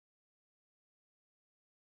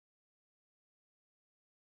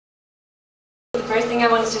thing I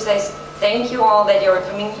wanted to say is thank you all that you're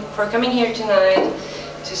coming here tonight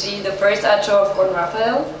to see the first art show of Gordon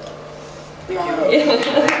Raphael.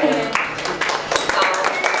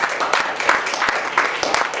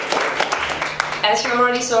 As you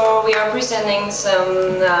already saw, we are presenting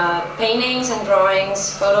some paintings and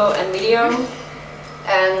drawings, photo and video,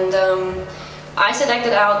 and I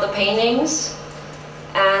selected out the paintings,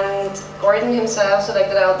 and Gordon himself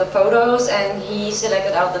selected out the photos, and he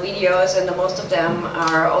selected out the videos, and most of them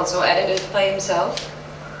are also edited by himself.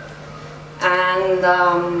 And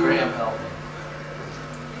Graham helped.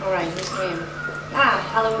 Alright, who's Graham? Ah,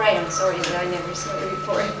 hello Graham, sorry that I never saw you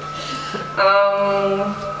before.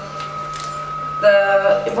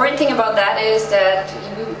 The important thing about that is that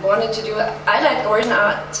we wanted to do, I let Gordon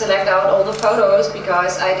select out all the photos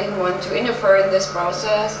because I didn't want to interfere in this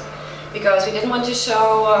process, because we didn't want to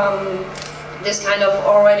show this kind of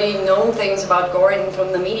already known things about Gordon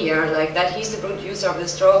from the media, like that he's the producer of the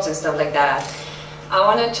Strokes and stuff like that. I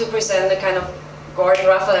wanted to present the kind of Gordon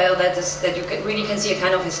Raphael that you really can see a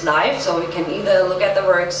kind of his life, so we can either look at the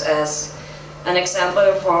works as an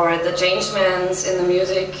example for the changements in the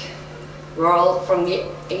music world from the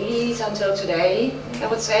 80s until today, I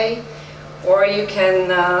would say, or you can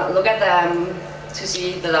look at them to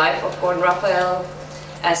see the life of Gordon Raphael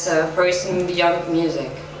as a person beyond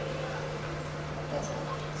music.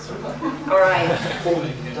 All right.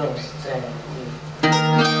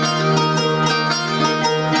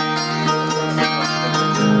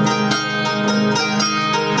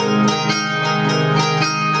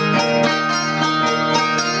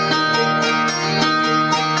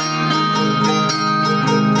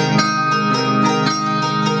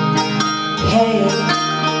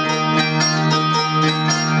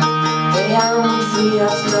 I'm free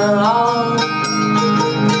after all.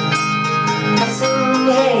 I sing,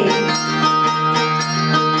 hey,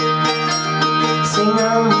 sing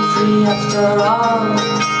I'm free after all.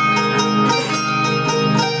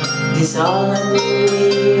 This all I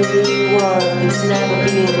really want. It's never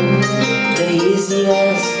been the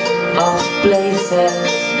easiest of places.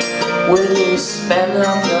 Will you spend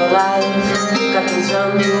half your life got to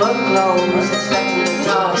turn to a close, expecting the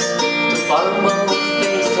toss to follow both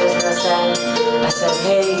faces? I said,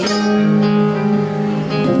 hey,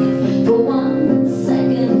 for 1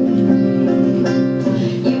 second,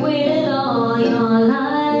 you waited all your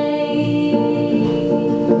life.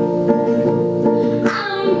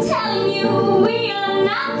 I'm telling you, we are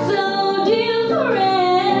not so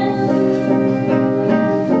different.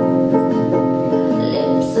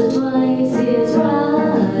 Lips are twice as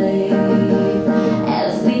ripe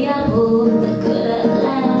as the apple that could at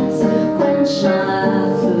last quench my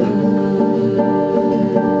thirst.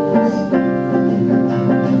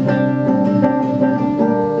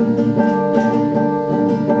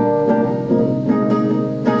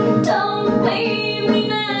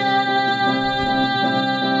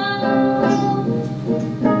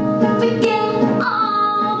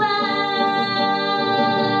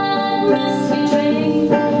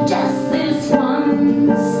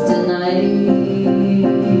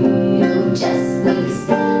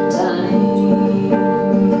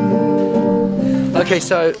 Okay,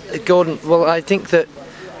 so Gordon, well, I think that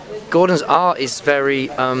Gordon's art is very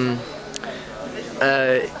how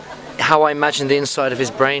I imagine the inside of his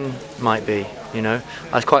brain might be. You know,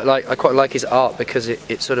 I quite like his art because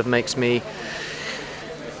it sort of makes me.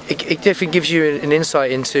 It definitely gives you an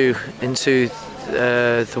insight into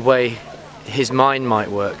the way his mind might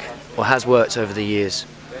work or has worked over the years.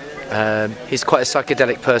 He's quite a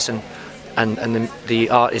psychedelic person, and the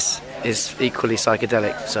art is equally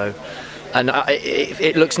psychedelic. So. And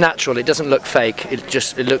it looks natural. It doesn't look fake. It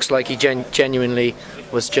looks like he genuinely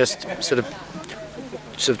was just sort of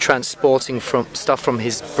transporting stuff from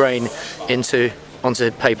his brain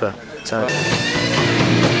onto paper. So.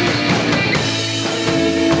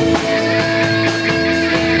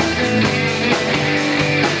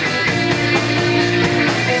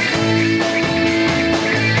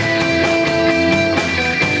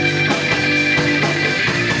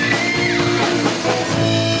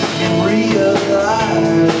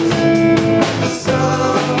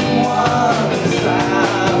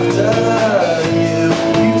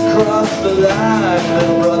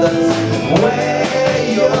 Brothers,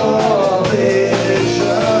 where you're there.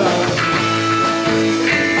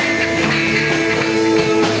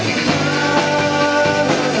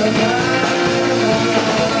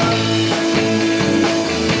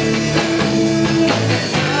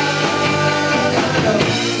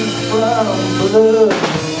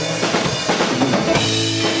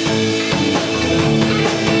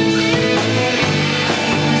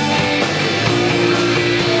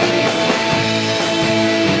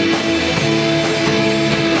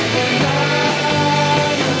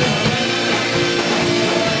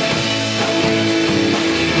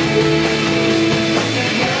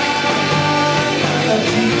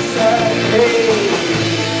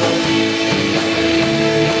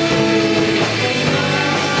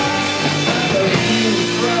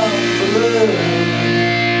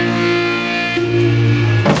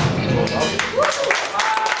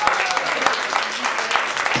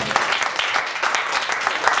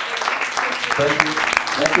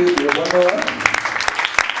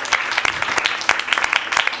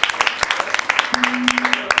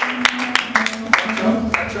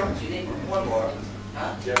 One more.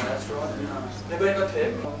 Do you have an extra one? Anybody got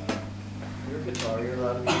tape? Your guitar, you're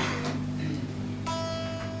allowed to use.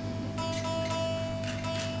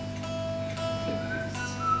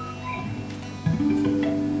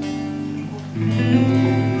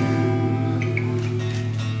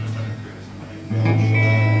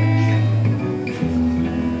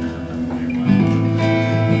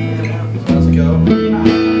 Let's go.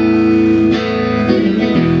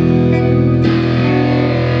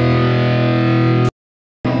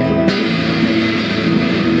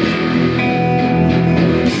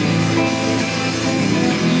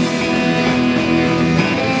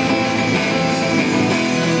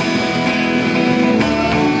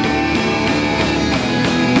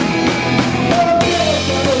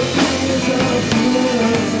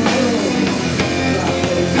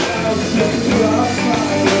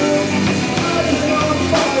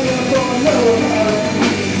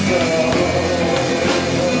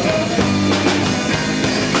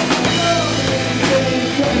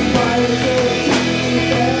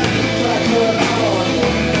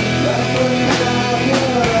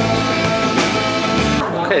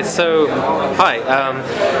 Okay, so hi.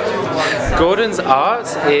 Gordon's art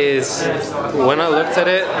is, when I looked at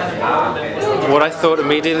it, what I thought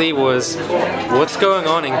immediately was, what's going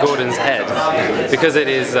on in Gordon's head? Because it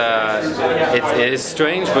is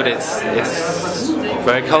strange, but it's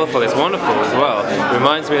very colourful. It's wonderful as well. It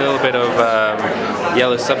reminds me a little bit of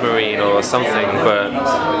Yellow Submarine or something, but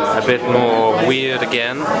a bit more weird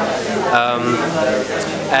again.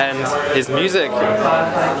 And his music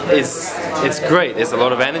it's great. There's a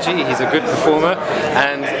lot of energy. He's a good performer,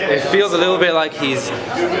 and it feels a little bit like he's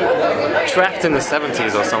trapped in the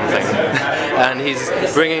 70s or something. And he's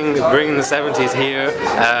bringing the 70s here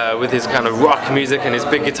with his kind of rock music and his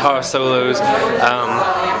big guitar solos.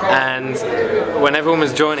 And when everyone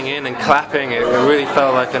was joining in and clapping, it really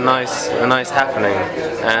felt like a nice happening,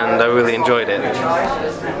 and I really enjoyed it.